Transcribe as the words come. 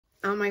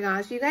Oh my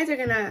gosh, you guys are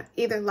gonna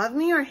either love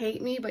me or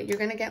hate me, but you're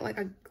gonna get like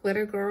a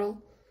glitter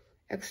girl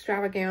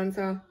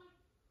extravaganza.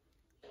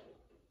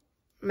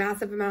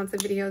 Massive amounts of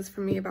videos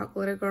from me about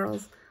glitter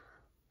girls.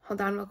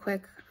 Hold on real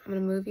quick. I'm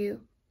gonna move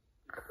you.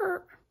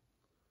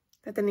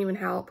 That didn't even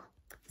help.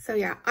 So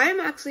yeah, I'm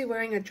actually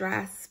wearing a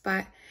dress,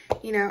 but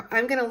you know,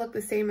 I'm gonna look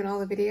the same in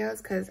all the videos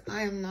because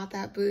I am not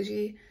that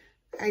bougie.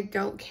 I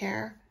don't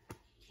care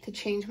to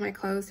change my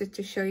clothes just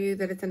to show you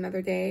that it's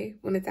another day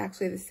when it's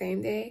actually the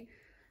same day.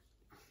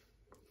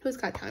 Who's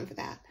got time for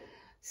that?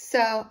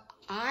 So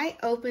I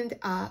opened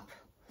up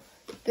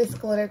this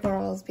Glitter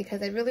Girls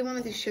because I really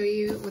wanted to show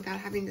you without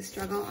having to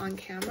struggle on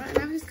camera, and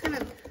I was just kind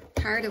of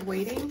tired of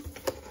waiting.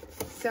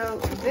 So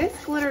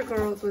this Glitter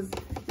Girls was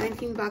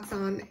 19 bucks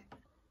on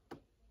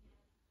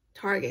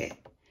Target.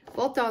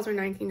 Both dolls were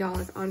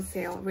 $19 on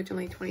sale,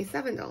 originally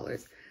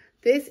 $27.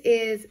 This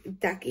is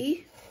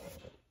Ducky,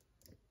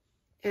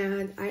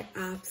 and I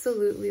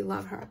absolutely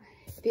love her.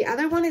 The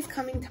other one is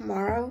coming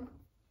tomorrow,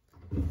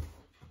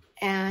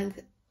 and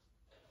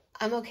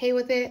I'm okay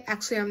with it.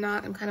 Actually, I'm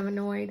not. I'm kind of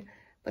annoyed,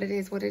 but it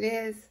is what it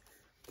is.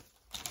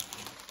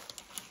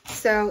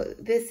 So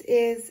this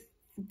is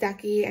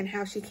Ducky and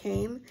how she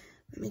came.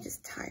 Let me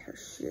just tie her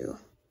shoe.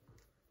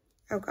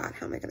 Oh God,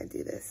 how am I gonna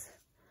do this?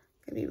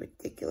 It's gonna be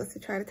ridiculous to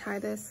try to tie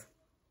this.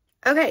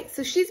 Okay,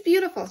 so she's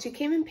beautiful. She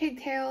came in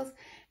pigtails,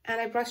 and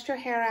I brushed her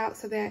hair out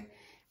so that,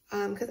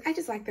 because I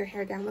just like their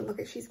hair down, but look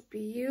at, she's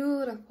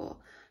beautiful.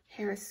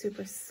 Hair is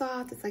super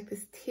soft. It's like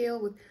this teal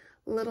with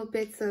little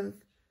bits of,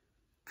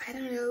 I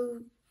don't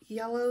know,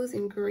 yellows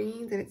and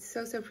greens, and it's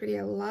so, so pretty.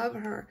 I love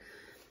her.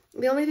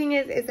 The only thing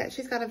is that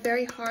she's got a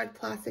very hard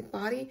plastic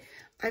body.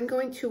 I'm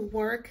going to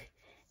work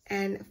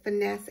and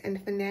finesse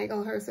and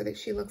finagle her so that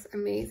she looks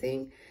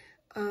amazing.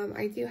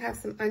 I do have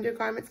some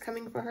undergarments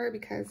coming for her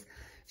because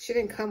she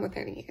didn't come with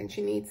any and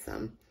she needs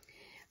some.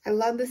 I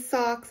love the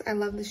socks. I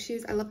love the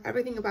shoes. I love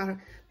everything about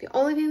her. The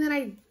only thing that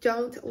I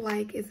don't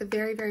like is a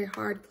very, very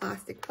hard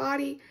plastic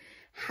body.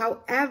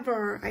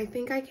 However, I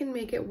think I can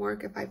make it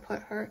work if I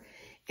put her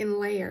in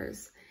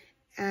layers.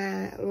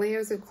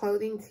 Layers of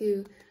clothing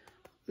to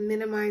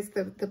minimize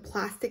the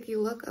plasticky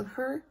look of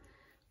her.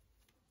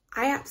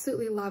 I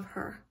absolutely love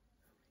her.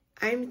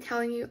 I'm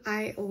telling you,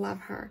 I love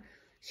her.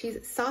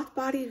 She's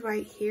soft-bodied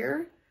right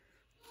here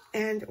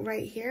and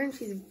right here, and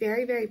she's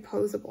very, very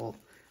posable.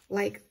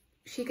 Like,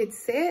 she could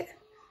sit,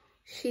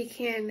 she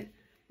can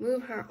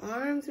move her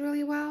arms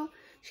really well.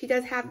 She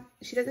doesn't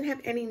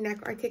have any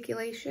neck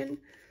articulation.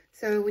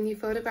 So when you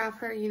photograph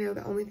her, you know,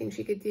 the only thing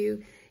she could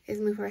do is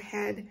move her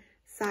head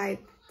side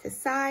to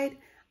side.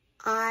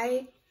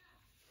 I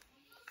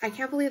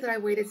can't believe that I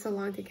waited so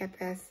long to get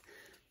this.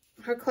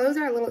 Her clothes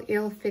are a little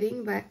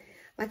ill-fitting, but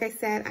like I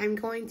said, I'm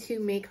going to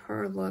make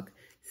her look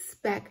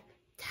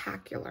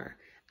spectacular.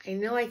 I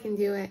know I can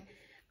do it.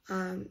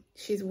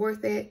 She's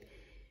worth it.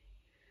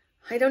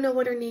 I don't know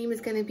what her name is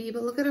going to be,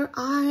 but look at her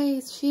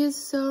eyes. She is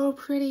so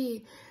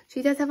pretty.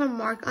 She does have a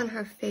mark on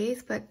her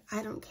face, but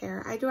I don't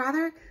care. I'd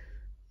rather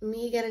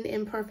me get an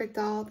imperfect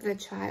doll than a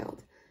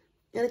child.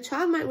 And a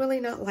child might really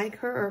not like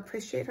her or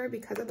appreciate her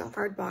because of the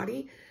hard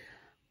body.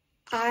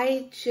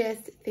 I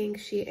just think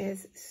she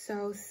is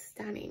so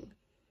stunning.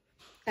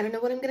 I don't know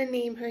what I'm going to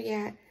name her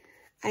yet.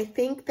 I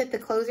think that the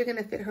clothes are going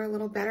to fit her a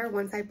little better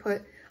once I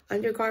put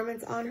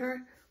undergarments on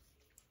her.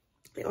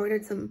 I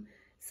ordered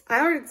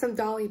some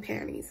dolly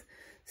panties.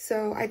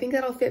 So I think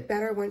that'll fit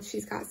better once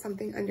she's got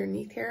something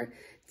underneath here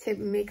to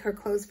make her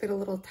clothes fit a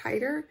little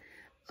tighter.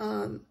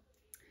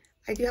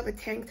 I do have a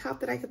tank top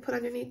that I could put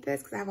underneath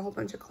this because I have a whole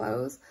bunch of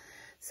clothes.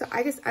 So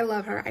I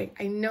love her.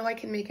 I know I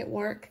can make it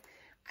work.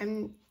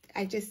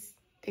 I just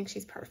think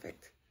she's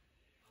perfect.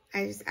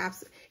 I just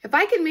absolutely, if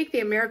I can make the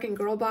American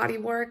Girl body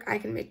work, I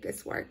can make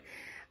this work.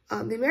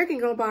 The American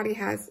Girl body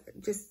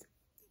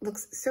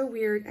looks so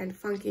weird and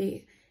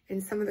funky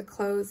in some of the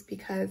clothes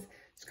because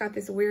it's got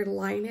this weird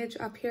lineage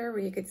up here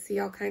where you could see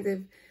all kinds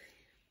of,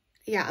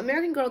 yeah,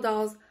 American Girl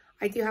dolls,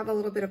 I do have a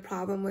little bit of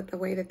problem with the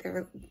way that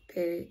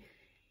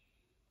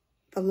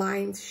the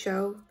lines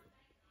show.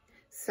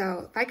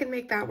 So if I can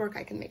make that work,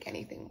 I can make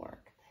anything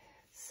work.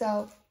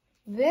 So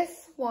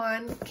this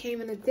one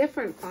came in a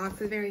different box,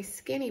 a very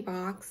skinny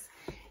box,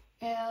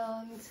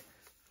 and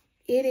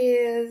it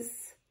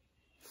is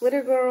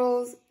Glitter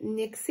Girls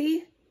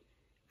Nixie.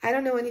 I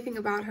don't know anything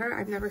about her.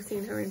 I've never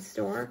seen her in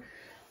store.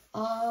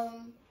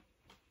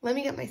 Let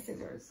me get my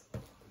scissors.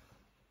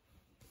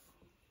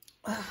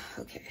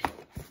 Okay.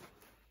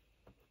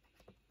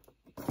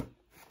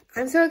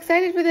 I'm so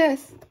excited for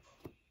this.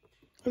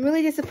 I'm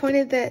really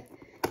disappointed that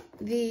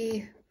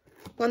the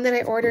one that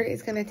I ordered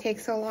is going to take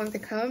so long to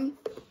come.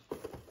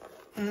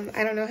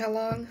 I don't know how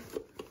long.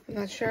 I'm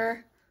not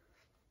sure.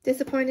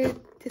 Disappointed,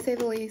 to say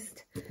the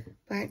least.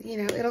 But, you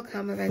know, it'll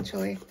come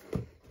eventually.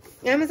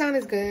 Amazon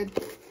is good.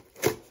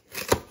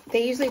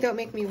 They usually don't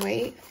make me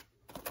wait.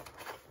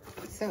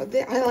 So,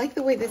 I like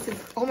the way this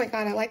is. Oh, my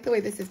God. I like the way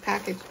this is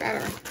packaged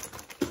better.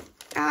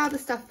 Ah, the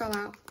stuff fell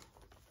out.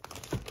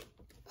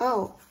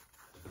 Oh.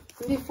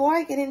 Before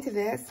I get into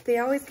this, they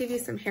always give you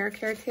some hair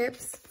care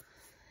tips.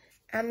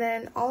 And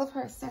then all of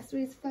her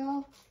accessories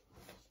fell.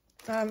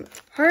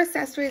 Her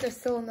accessories are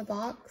still in the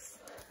box.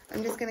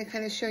 I'm just going to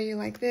kind of show you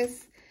like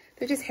this.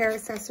 They're just hair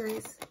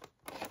accessories.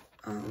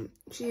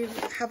 You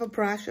have a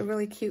brush, a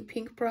really cute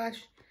pink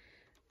brush.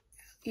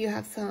 You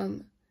have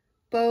some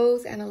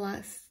bows and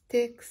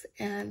elastics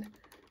and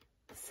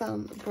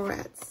some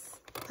barrettes.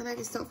 And I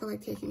just don't feel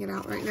like taking it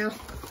out right now.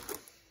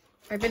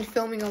 I've been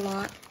filming a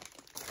lot.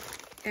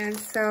 And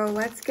so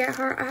let's get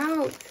her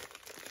out.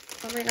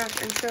 Oh my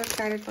gosh, I'm so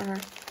excited for her.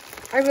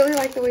 I really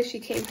like the way she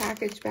came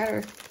packaged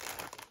better.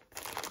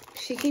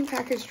 She came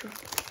packaged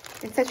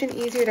in such an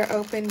easier to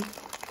open.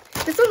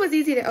 This one was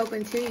easy to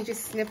open too. You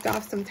just snipped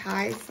off some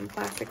ties, some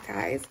plastic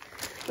ties.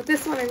 But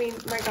this one, I mean,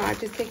 my God,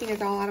 just taking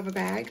it all out of a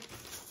bag.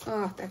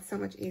 Oh, that's so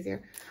much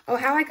easier. Oh,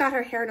 how I got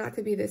her hair not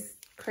to be this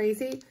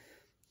crazy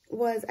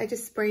was I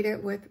just sprayed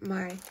it with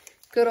my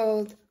good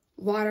old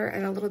water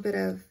and a little bit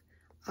of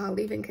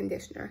leave-in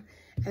conditioner.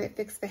 And it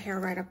fixed the hair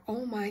right up.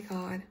 Oh my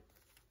God.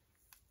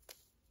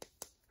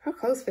 Her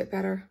clothes fit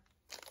better.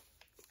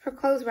 Her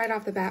clothes right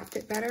off the bat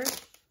fit better.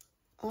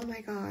 Oh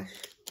my gosh.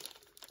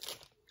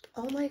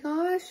 Oh my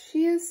gosh,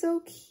 she is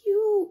so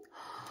cute.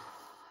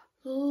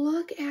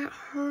 Look at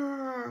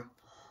her.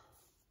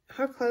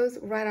 Her clothes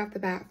right off the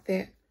bat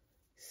fit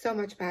so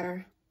much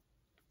better.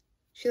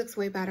 She looks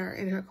way better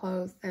in her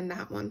clothes than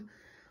that one.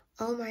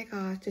 Oh my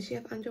gosh, does she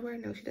have underwear?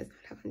 No, she does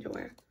not have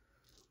underwear.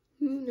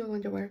 No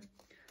underwear.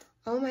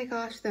 Oh my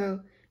gosh,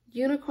 though.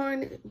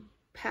 Unicorn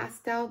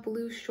pastel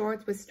blue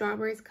shorts with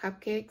strawberries,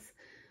 cupcakes,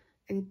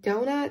 and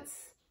donuts,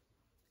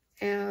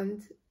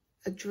 and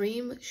a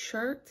dream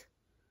shirt.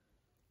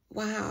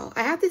 Wow.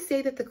 I have to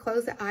say that the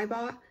clothes that I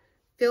bought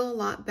feel a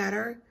lot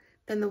better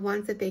than the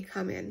ones that they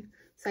come in.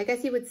 So I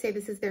guess you would say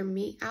this is their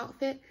meat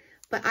outfit,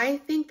 but I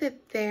think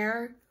that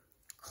their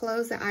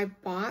clothes that I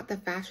bought, the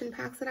fashion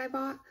packs that I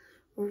bought,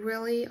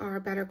 really are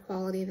a better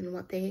quality than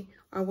what they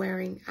are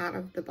wearing out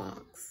of the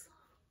box.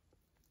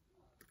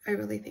 I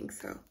really think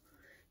so.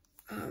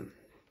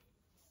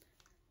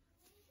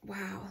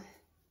 Wow.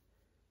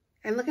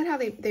 And look at how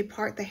they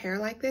part the hair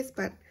like this,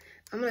 but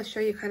I'm going to show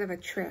you kind of a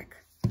trick.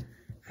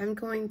 I'm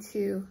going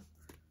to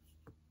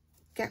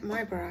get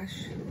my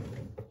brush,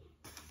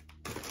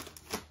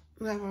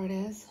 whatever it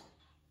is.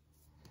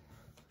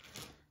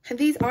 And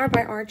these are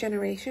by our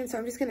generation, so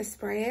I'm just going to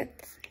spray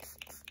it.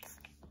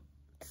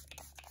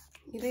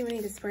 You don't even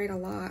need to spray it a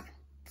lot.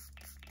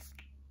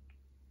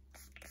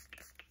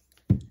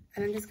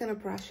 And I'm just going to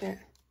brush it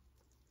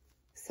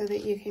so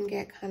that you can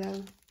get kind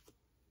of...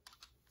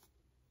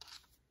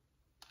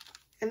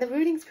 And the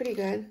rooting's pretty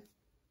good.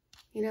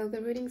 You know,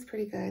 the rooting's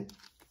pretty good.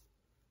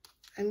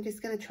 I'm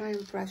just going to try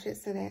and brush it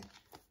so that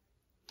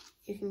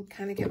you can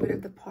kind of get rid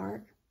of the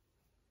part.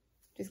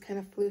 Just kind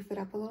of floof it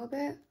up a little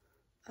bit.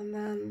 And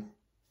then,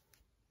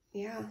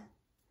 yeah.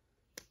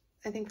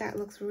 I think that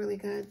looks really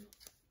good.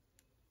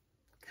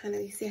 Kind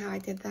of, you see how I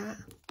did that?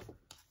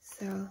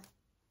 So,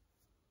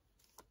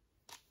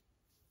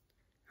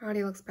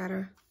 already looks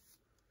better.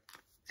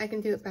 I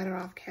can do it better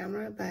off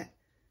camera, but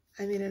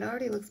I mean, it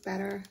already looks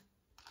better.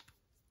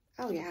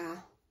 Oh yeah.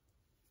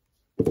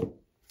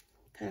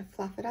 Kind of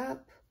fluff it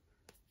up,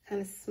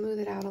 kind of smooth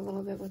it out a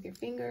little bit with your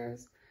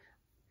fingers.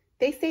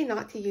 They say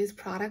not to use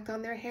product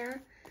on their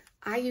hair.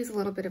 I use a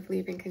little bit of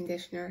leave-in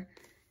conditioner.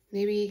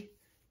 Maybe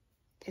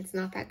it's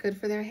not that good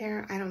for their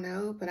hair. I don't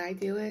know, but I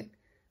do it.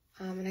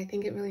 And I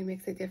think it really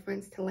makes a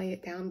difference to lay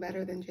it down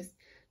better than just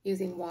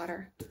using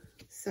water.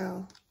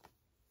 So,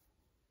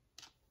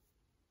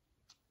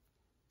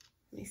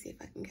 let me see if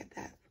I can get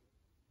that.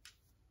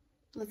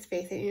 Let's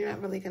face it, you're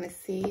not really gonna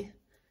see.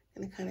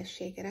 I'm gonna kind of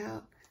shake it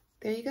out.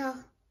 There you go.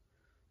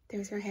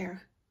 There's your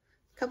hair.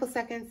 A couple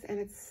seconds and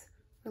it's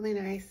really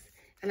nice.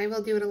 And I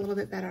will do it a little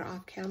bit better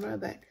off camera,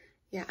 but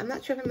yeah, I'm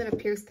not sure if I'm gonna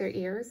pierce their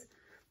ears.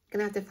 I'm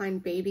gonna have to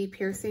find baby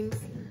piercings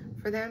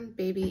for them,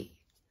 baby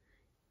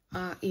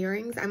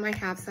earrings. I might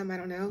have some, I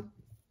don't know.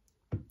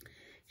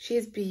 She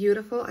is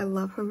beautiful. I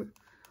love her.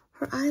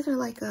 Her eyes are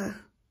like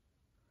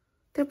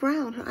they're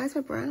brown. Her eyes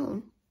are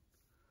brown.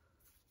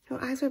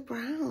 Her eyes are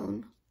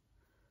brown.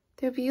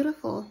 They're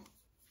beautiful.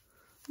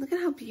 Look at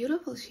how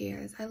beautiful she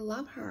is. I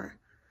love her.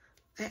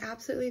 I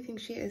absolutely think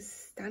she is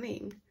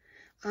stunning.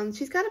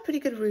 She's got a pretty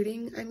good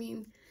rooting. I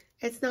mean,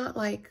 it's not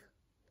like,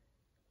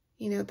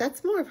 you know,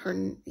 that's more of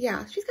her.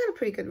 Yeah, she's got a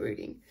pretty good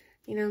rooting.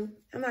 You know,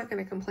 I'm not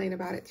going to complain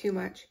about it too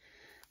much.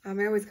 I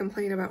always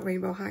complain about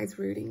Rainbow High's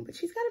rooting, but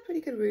she's got a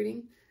pretty good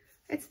rooting.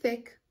 It's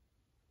thick.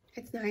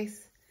 It's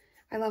nice.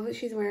 I love what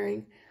she's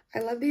wearing. I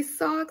love these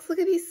socks. Look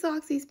at these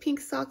socks, these pink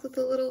socks with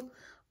the little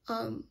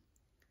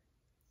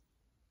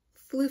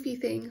floofy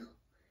thing.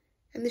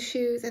 And the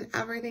shoes and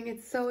everything.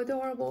 It's so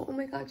adorable. Oh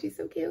my God, she's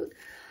so cute.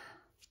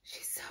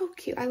 She's so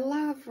cute. I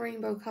love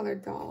rainbow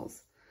colored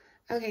dolls.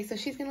 Okay, so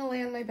she's gonna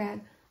lay on my bed,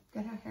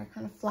 get her hair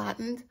kind of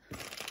flattened.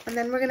 And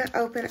then we're gonna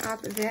open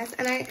up this.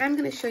 And I am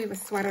gonna show you a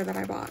sweater that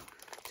I bought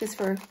just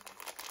for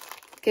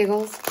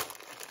giggles.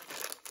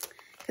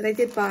 Because I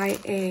did buy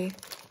a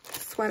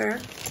sweater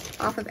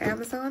off of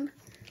Amazon.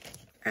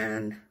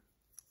 And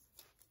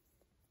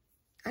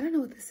I don't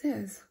know what this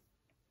is.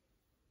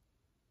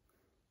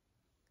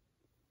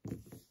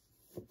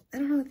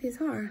 don't know what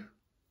these are.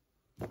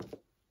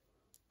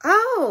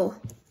 Oh,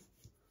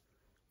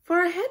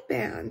 for a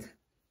headband.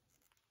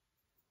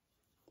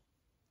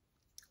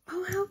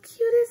 Oh, how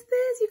cute is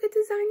this? You could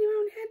design your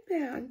own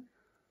headband.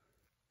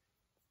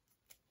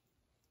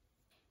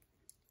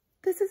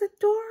 This is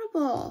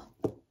adorable.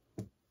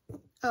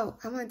 Oh,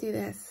 I want to do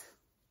this.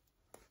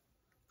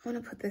 I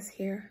want to put this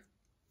here.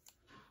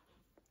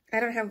 I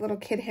don't have little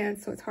kid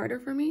hands, so it's harder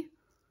for me.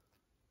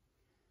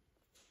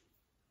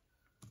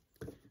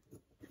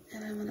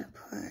 And I'm going to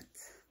put...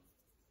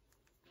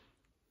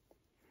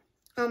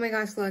 Oh my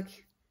gosh, look.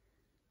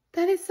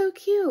 That is so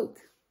cute.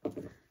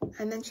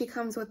 And then she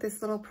comes with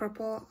this little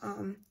purple,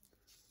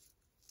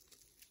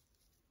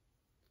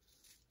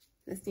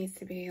 this needs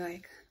to be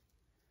like,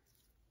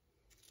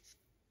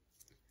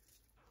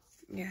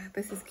 yeah,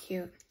 this is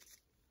cute.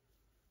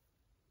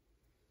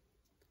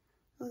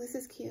 Oh, this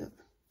is cute.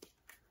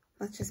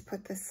 Let's just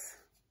put this.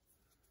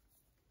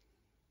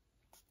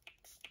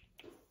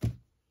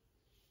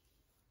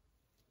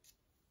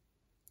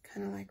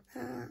 Kind of like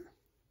that.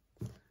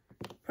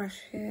 Brush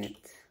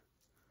it.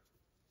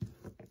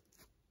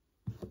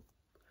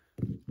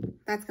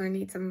 That's going to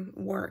need some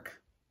work.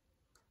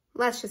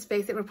 Let's just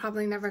face it, we're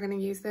probably never going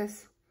to use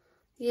this.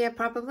 Yeah,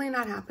 probably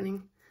not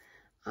happening.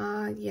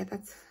 Yeah,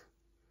 that's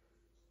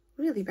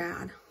really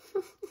bad.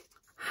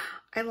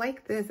 I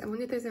like this. I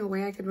wonder if there's a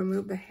way I could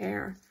remove the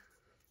hair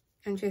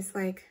and just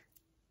like,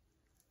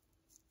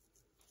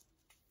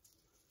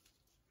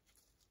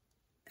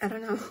 I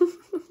don't know.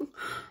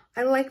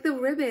 I like the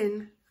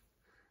ribbon.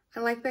 I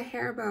like the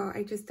hair bow.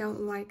 I just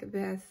don't like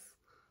this.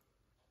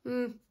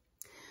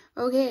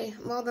 Okay,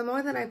 well, the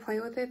more that I play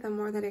with it, the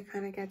more that it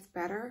kind of gets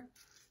better.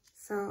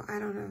 So, I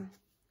don't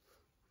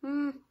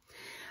know.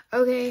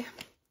 Okay.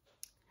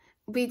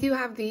 We do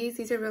have these.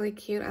 These are really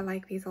cute. I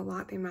like these a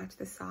lot. They match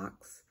the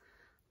socks.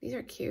 These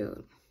are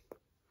cute.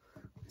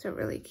 These are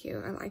really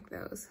cute. I like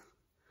those.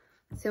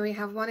 So, we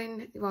have one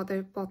in... Well,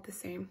 they're both the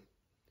same.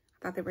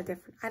 I thought they were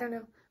different. I don't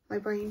know. My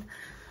brain.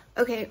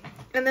 Okay,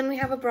 and then we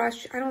have a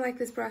brush. I don't like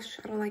this brush.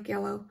 I don't like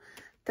yellow.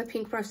 The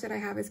pink brush that I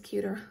have is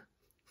cuter.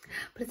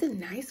 But it's a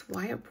nice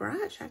wire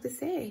brush, I have to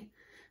say.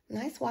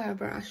 Nice wire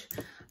brush.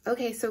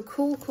 Okay, so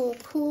cool, cool,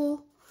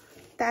 cool.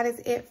 That is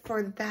it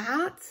for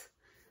that.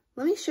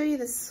 Let me show you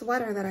the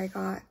sweater that I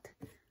got.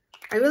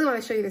 I really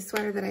want to show you the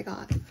sweater that I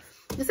got.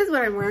 This is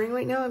what I'm wearing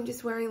right now. I'm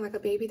just wearing like a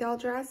baby doll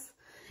dress.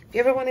 If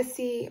you ever want to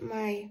see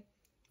my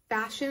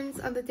fashions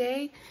of the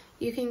day,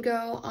 you can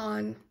go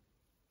on...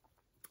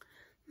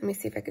 Let me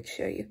see if I could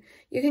show you.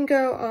 You can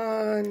go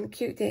on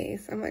Cute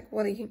Days. I'm like,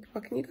 what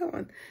can you go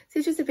on? See,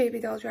 it's just a baby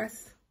doll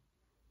dress.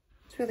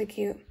 It's really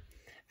cute.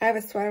 I have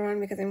a sweater on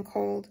because I'm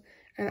cold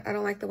and I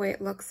don't like the way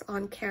it looks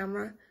on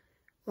camera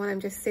when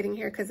I'm just sitting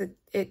here because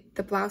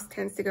the blouse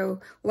tends to go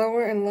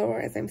lower and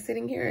lower as I'm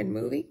sitting here and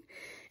moving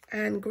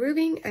and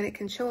grooving, and it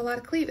can show a lot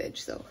of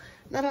cleavage. So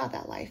not about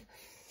that life.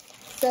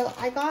 So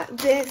I got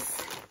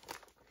this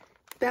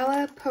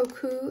Bella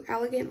Poku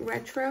Elegant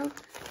Retro.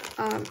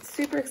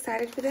 Super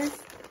excited for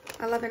this.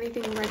 I love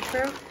anything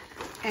retro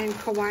and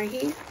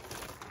kawaii.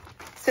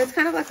 So it's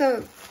kind of like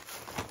a...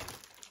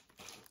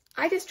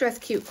 I just dress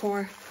cute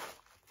core.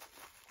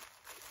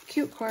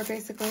 Cute core,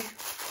 basically.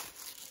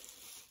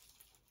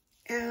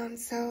 And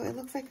so it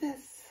looks like this.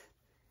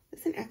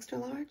 Is this an extra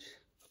large?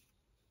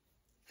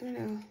 I don't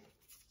know.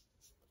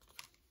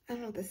 I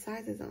don't know what the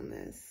size is on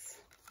this.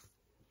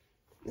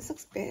 This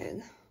looks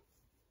big.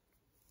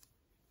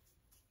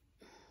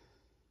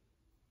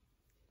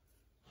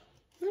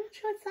 I'm not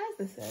sure what size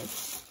this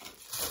is.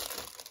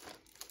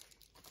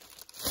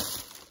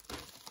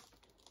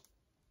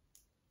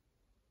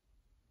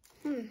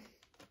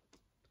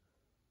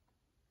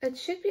 It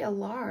should be a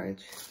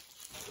large.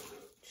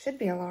 Should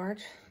be a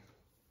large.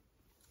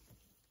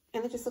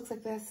 And it just looks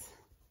like this.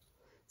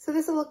 So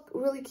this will look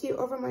really cute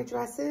over my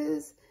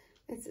dresses.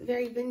 It's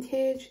very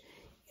vintage.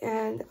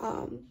 And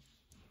I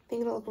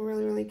think it'll look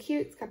really, really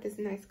cute. It's got this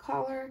nice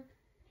collar.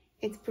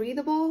 It's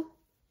breathable.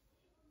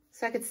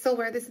 So I could still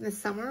wear this in the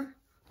summer.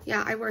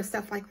 Yeah, I wear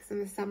stuff like this in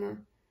the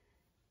summer.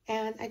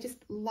 And I just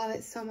love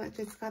it so much.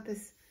 It's got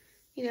this,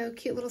 you know,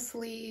 cute little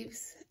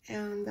sleeves.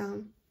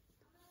 And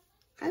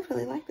I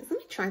really like this. Let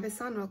me try this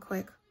on real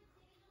quick.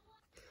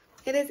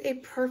 It is a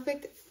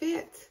perfect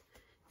fit.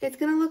 It's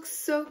going to look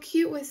so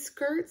cute with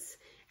skirts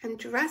and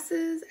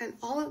dresses and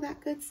all of that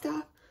good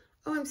stuff.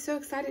 Oh, I'm so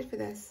excited for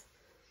this.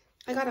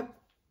 I got a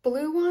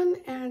blue one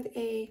and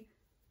a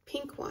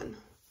pink one.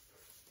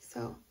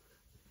 So,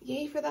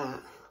 yay for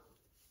that.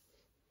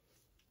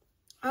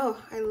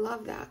 Oh, I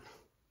love that.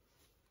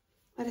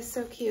 That is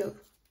so cute.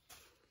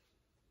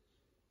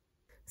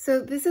 So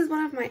this is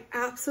one of my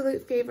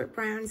absolute favorite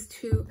brands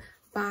to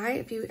buy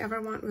if you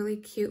ever want really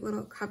cute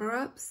little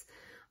cover-ups.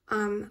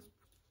 And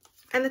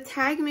the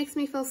tag makes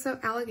me feel so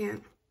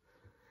elegant.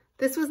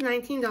 This was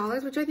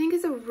 $19, which I think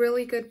is a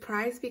really good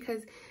price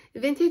because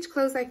vintage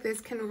clothes like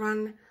this can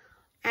run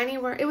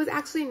anywhere. It was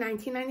actually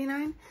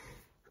 $19.99.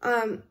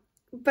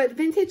 But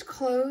vintage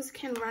clothes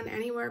can run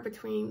anywhere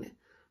between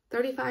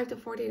 $35 to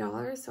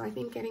 $40. So I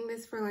think getting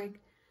this for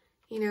like,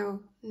 you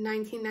know,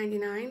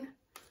 $19.99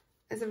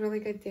 is a really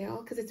good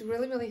deal because it's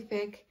really, really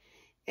thick.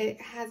 It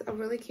has a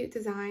really cute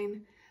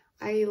design.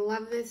 I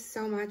love this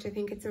so much. I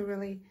think it's a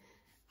really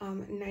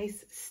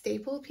nice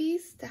staple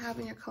piece to have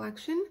in your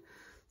collection.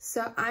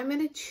 So I'm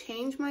going to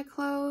change my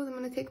clothes. I'm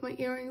going to take my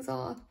earrings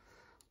off.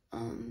 I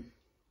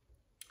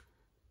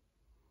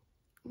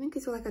think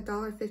these are like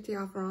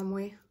 $1.50 off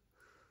Romwe.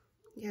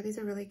 Yeah, these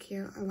are really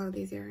cute. I love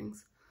these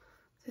earrings.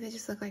 So they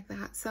just look like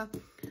that. So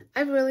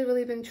I've really,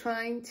 really been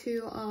trying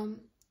to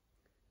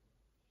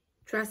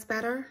dress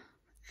better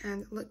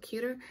and look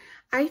cuter.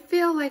 I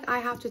feel like I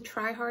have to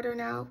try harder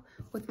now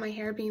with my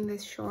hair being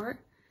this short.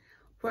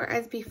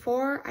 Whereas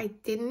before, I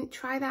didn't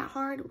try that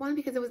hard. One,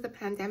 because it was the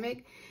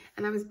pandemic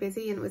and I was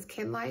busy and it was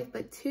kid life.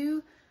 But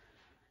two,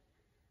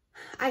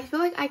 I feel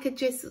like I could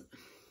just...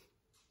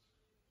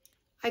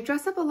 I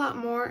dress up a lot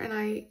more and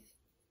I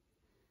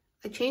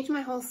changed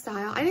my whole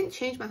style. I didn't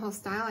change my whole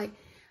style.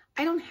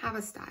 I don't have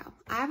a style.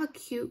 I have a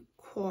cute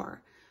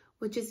core,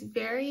 which is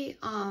very...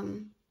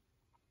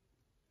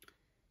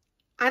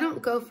 I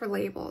don't go for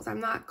labels. I'm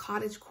not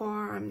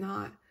cottagecore. I'm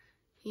not,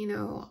 you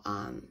know,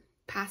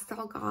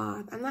 pastel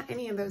goth. I'm not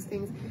any of those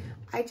things.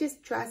 I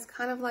just dress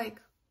kind of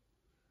like,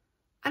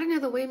 I don't know,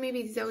 the way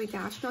maybe Zooey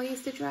Deschanel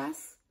used to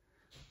dress.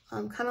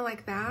 Kind of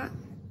like that.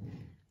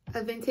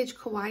 A vintage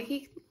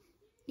kawaii.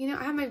 You know,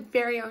 I have my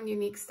very own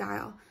unique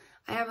style.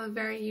 I have a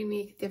very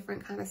unique,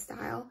 different kind of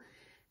style.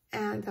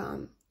 And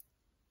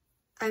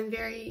I'm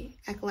very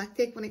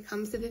eclectic when it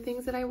comes to the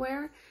things that I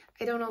wear.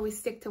 I don't always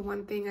stick to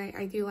one thing.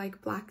 I do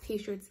like black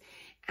t-shirts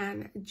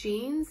and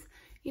jeans,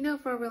 you know,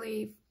 for a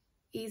really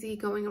easy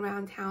going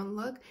around town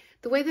look.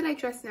 The way that I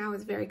dress now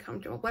is very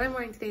comfortable. What I'm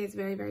wearing today is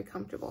very, very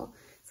comfortable.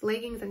 It's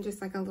leggings and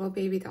just like a little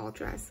baby doll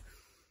dress.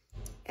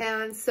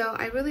 And so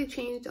I really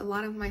changed a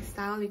lot of my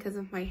style because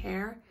of my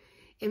hair.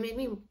 It made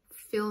me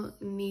feel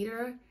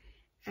neater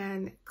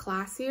and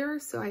classier.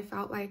 So I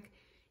felt like,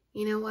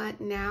 you know what,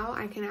 now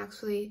I can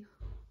actually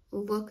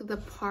look the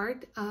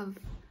part of,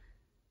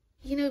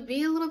 you know,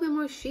 be a little bit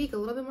more chic, a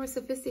little bit more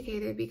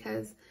sophisticated,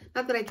 because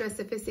not that I dress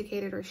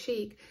sophisticated or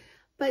chic,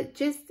 but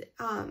just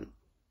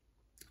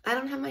I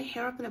don't have my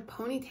hair up in a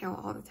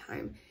ponytail all the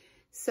time.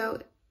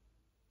 So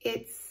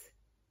it's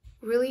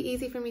really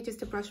easy for me just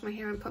to brush my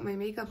hair and put my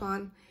makeup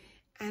on,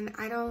 and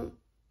I don't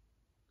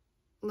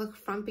look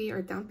frumpy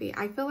or dumpy.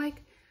 I feel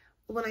like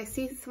when I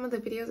see some of the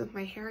videos with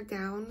my hair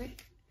down,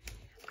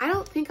 I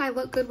don't think I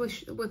look good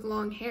with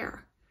long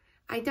hair.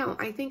 I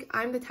don't. I think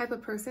I'm the type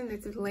of person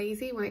that's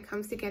lazy when it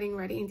comes to getting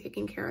ready and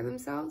taking care of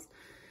themselves.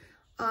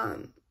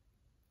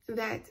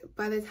 That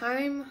by the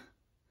time,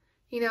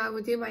 you know, I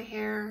would do my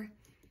hair,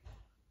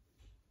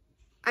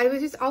 I would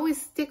just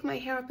always stick my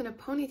hair up in a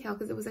ponytail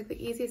because it was like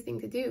the easiest thing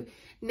to do.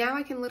 Now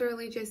I can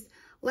literally just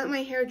let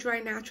my hair dry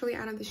naturally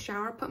out of the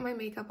shower, put my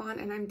makeup on,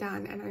 and I'm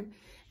done.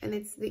 And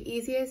it's the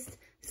easiest,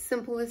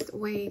 simplest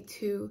way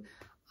to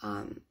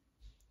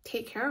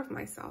take care of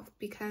myself,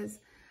 because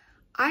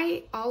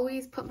I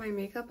always put my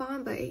makeup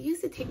on, but it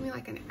used to take me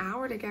like an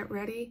hour to get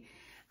ready,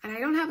 and I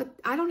don't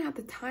have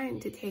the time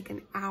to take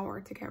an hour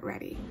to get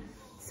ready.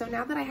 So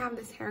now that I have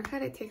this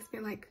haircut, it takes me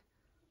like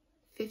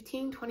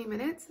 15-20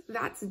 minutes.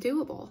 That's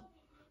doable,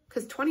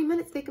 because 20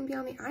 minutes they can be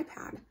on the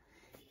iPad.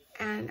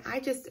 And I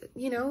just,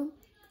 you know,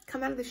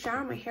 come out of the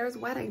shower, my hair is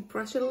wet, I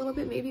brush it a little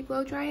bit, maybe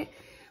blow dry it,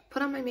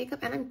 put on my makeup,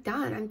 and I'm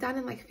done. I'm done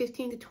in like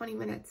 15 to 20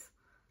 minutes.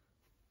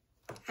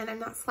 And I'm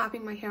not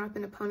slapping my hair up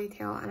in a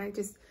ponytail, and I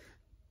just,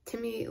 to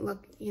me,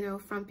 look, you know,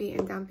 frumpy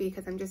and dumpy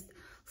because I'm just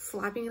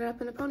slapping it up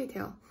in a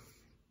ponytail.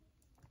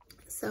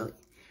 So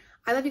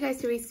I love you guys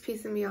to reach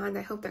peace and beyond.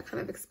 I hope that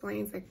kind of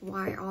explains like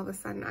why all of a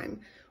sudden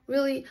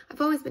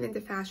I've always been into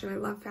fashion. I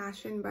love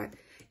fashion, but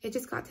it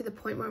just got to the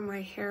point where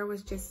my hair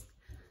was just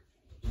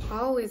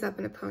always up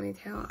in a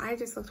ponytail. I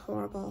just looked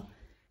horrible.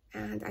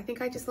 And I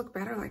think I just look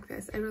better like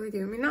this. I really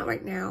do. I mean, not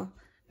right now.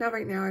 Not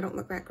right now. I don't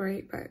look that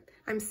great, but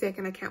I'm sick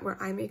and I can't wear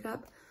eye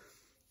makeup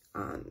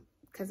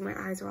because my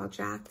eyes are all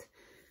jacked.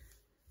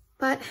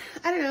 But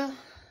I don't know.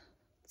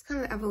 It's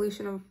kind of the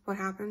evolution of what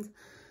happens.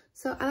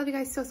 So I love you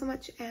guys so, so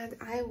much, and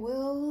I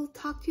will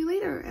talk to you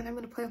later. And I'm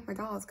going to play with my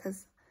dolls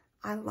because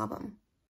I love them.